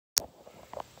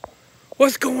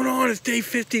What's going on? It's day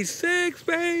 56,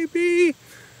 baby.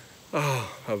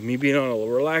 Of me being on a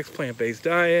relaxed plant-based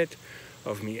diet,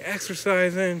 of me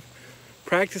exercising,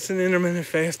 practicing intermittent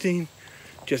fasting,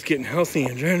 just getting healthy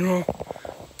in general.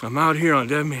 I'm out here on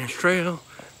Dead Man's Trail,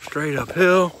 straight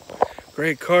uphill,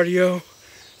 great cardio,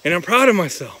 and I'm proud of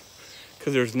myself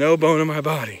because there's no bone in my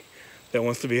body that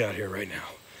wants to be out here right now.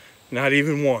 Not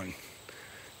even one.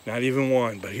 Not even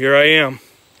one. But here I am.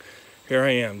 Here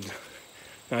I am.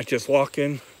 Not just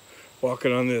walking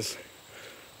on this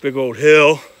big old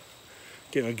hill,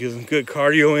 getting some good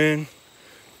cardio in.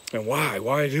 And why?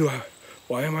 Why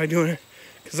am I doing it?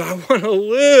 Because I want to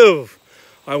live.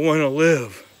 I want to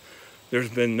live. There's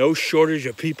been no shortage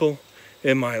of people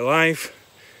in my life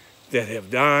that have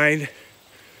died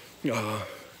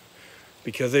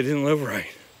because they didn't live right.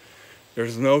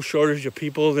 There's no shortage of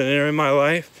people that are in my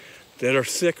life that are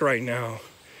sick right now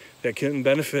that can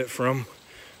benefit from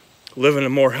living a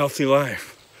more healthy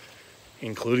life,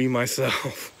 including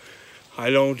myself. I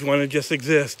don't want to just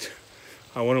exist.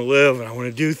 I want to live and I want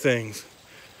to do things.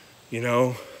 You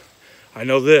know, I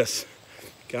know this.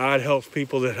 God helps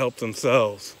people that help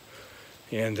themselves.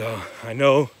 And I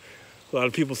know a lot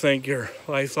of people think your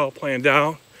life's all planned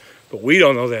out, but we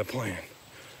don't know that plan.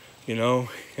 You know,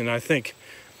 and I think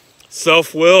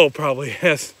self-will probably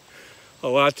has a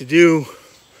lot to do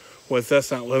with us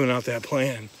not living out that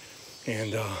plan.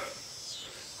 And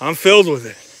I'm filled with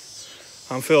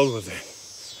it. I'm filled with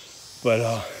it. But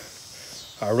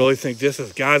I really think this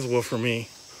is God's will for me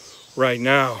right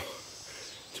now,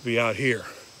 to be out here,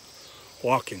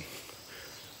 walking,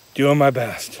 doing my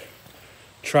best,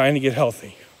 trying to get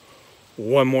healthy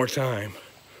one more time.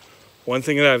 One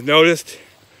thing that I've noticed,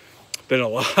 been a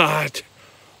lot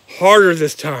harder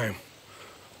this time.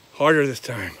 Harder this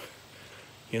time.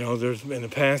 You know, there's in the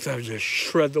past I've just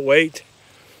shred the weight,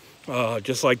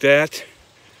 just like that.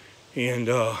 And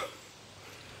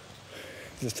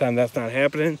this time that's not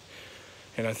happening.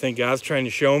 And I think God's trying to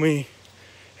show me,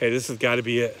 hey, this has got to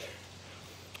be it.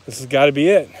 This has got to be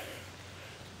it.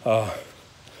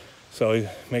 So he's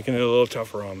making it a little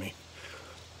tougher on me.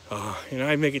 You know,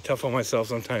 I make it tough on myself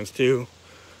sometimes too,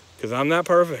 because I'm not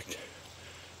perfect.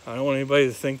 I don't want anybody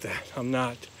to think that. I'm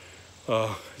not.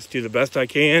 Just do the best I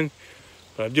can,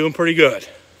 but I'm doing pretty good.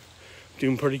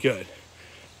 Doing pretty good.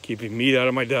 Keeping meat out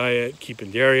of my diet, keeping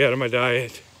dairy out of my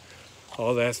diet,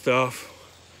 all that stuff.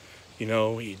 You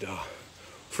know, eat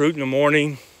fruit in the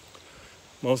morning,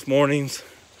 most mornings.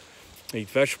 Eat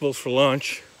vegetables for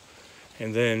lunch,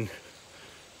 and then,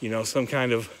 you know, some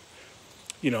kind of,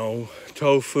 you know,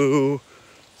 tofu,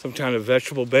 some kind of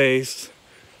vegetable base.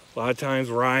 A lot of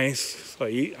times rice. So I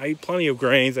eat plenty of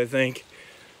grains, I think.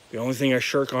 The only thing I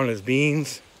shirk on is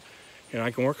beans, and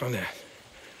I can work on that.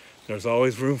 There's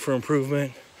always room for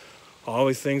improvement,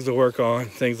 always things to work on,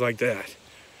 things like that,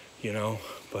 you know.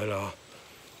 But,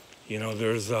 you know,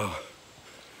 there's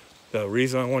the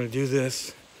reason I want to do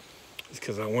this is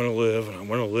because I want to live, and I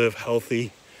want to live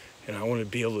healthy, and I want to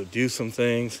be able to do some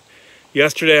things.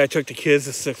 Yesterday, I took the kids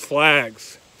to Six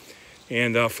Flags,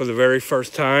 and for the very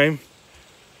first time,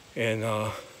 and,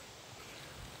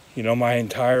 you know, my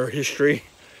entire history,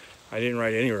 I didn't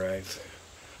ride any rides.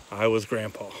 I was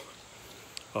grandpa.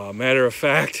 Matter of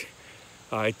fact,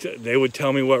 they would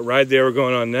tell me what ride they were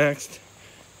going on next,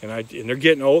 and they're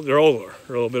getting old. They're older.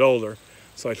 They're a little bit older.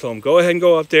 So I told them, go ahead and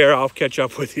go up there. I'll catch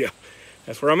up with you.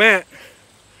 That's where I'm at.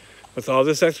 With all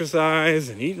this exercise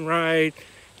and eating right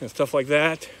and stuff like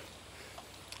that,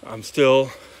 I'm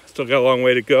still got a long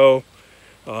way to go.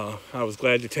 I was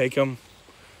glad to take them.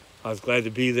 I was glad to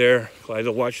be there. Glad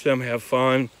to watch them have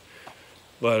fun.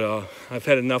 But I've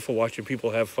had enough of watching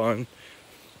people have fun.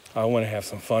 I want to have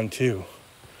some fun too.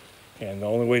 And the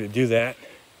only way to do that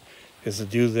is to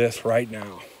do this right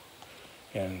now.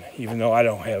 And even though I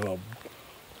don't have a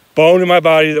bone in my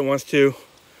body that wants to,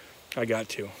 I got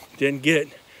to. Didn't get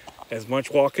as much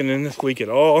walking in this week at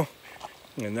all.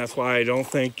 And that's why I don't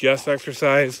think just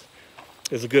exercise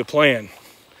is a good plan.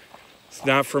 It's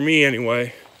not for me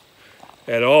anyway.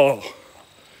 At all.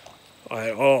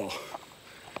 At all.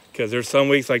 Because there's some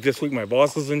weeks, like this week, my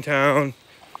boss was in town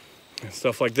and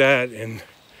stuff like that, and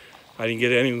I didn't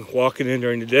get any walking in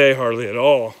during the day, hardly at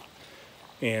all.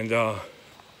 And that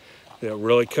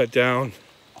really cut down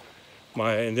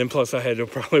and then plus I had to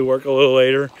probably work a little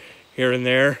later here and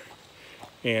there.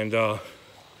 And,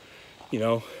 you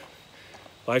know,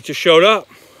 life just showed up.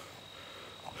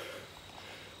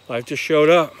 Life just showed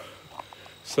up.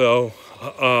 So,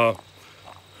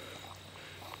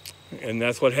 and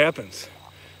that's what happens.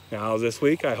 Now this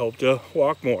week I hope to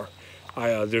walk more.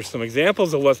 There's some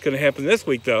examples of what's going to happen this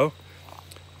week though.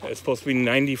 It's supposed to be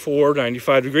 94,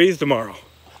 95 degrees tomorrow.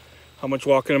 how much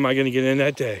walking am I going to get in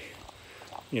that day?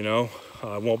 You know,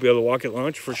 I won't be able to walk at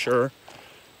lunch for sure.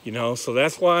 You know, so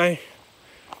that's why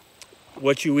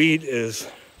what you eat is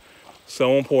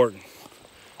so important.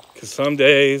 Because some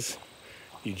days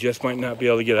you just might not be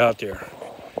able to get out there.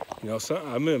 You know, so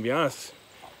I'm going to be honest,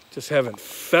 just haven't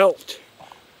felt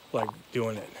like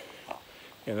doing it.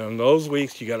 And on those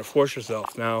weeks, you got to force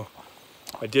yourself. Now,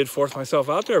 I did force myself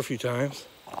out there a few times.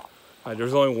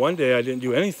 There's only one day I didn't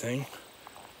do anything.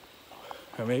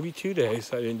 Or maybe 2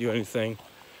 days I didn't do anything.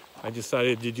 I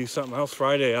decided to do something else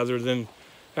Friday other than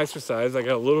exercise. I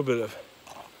got a little bit of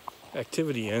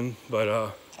activity in,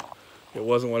 but it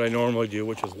wasn't what I normally do,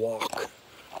 which is walk.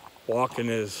 Walking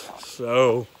is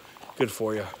so good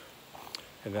for you,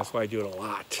 and that's why I do it a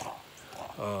lot.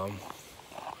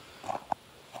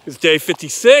 It's day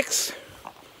 56.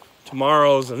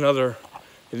 Tomorrow's another,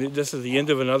 this is the end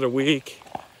of another week,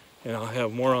 and I'll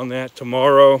have more on that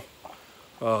tomorrow.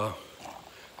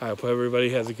 I hope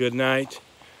everybody has a good night.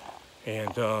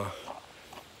 And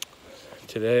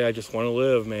today I just want to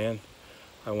live, man.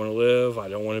 I want to live. I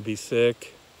don't want to be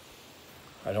sick.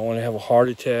 I don't want to have a heart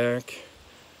attack.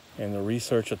 And the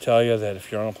research will tell you that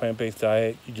if you're on a plant-based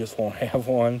diet, you just won't have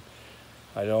one.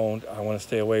 I want to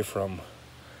stay away from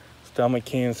stomach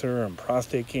cancer and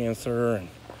prostate cancer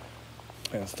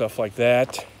and stuff like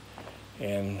that.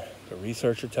 And the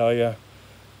research will tell you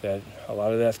that a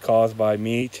lot of that's caused by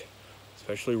meat,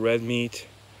 especially red meat.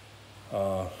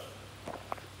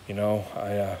 You know,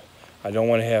 I don't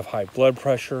want to have high blood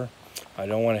pressure. I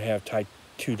don't want to have type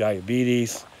 2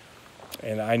 diabetes.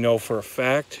 And I know for a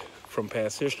fact from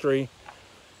past history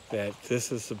that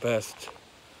this is the best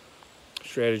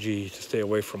strategy to stay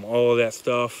away from all of that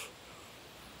stuff.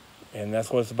 And that's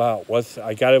what it's about.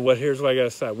 Here's what I got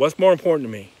to say. What's more important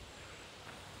to me?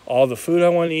 All the food I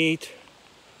want to eat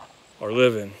or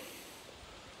living?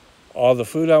 All the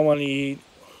food I want to eat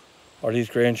or these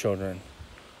grandchildren?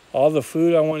 All the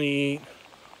food I want to eat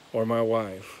or my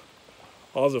wife?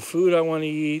 All the food I want to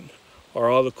eat or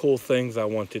all the cool things I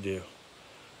want to do,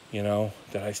 you know,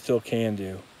 that I still can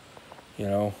do. You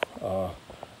know,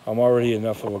 I'm already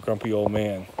enough of a grumpy old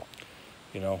man.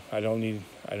 You know, I don't need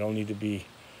to be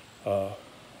a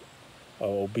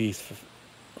obese,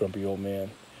 grumpy old man.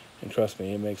 And trust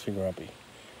me, it makes me grumpy.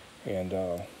 And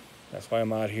that's why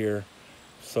I'm out here.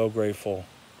 So grateful.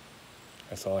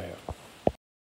 That's all I have.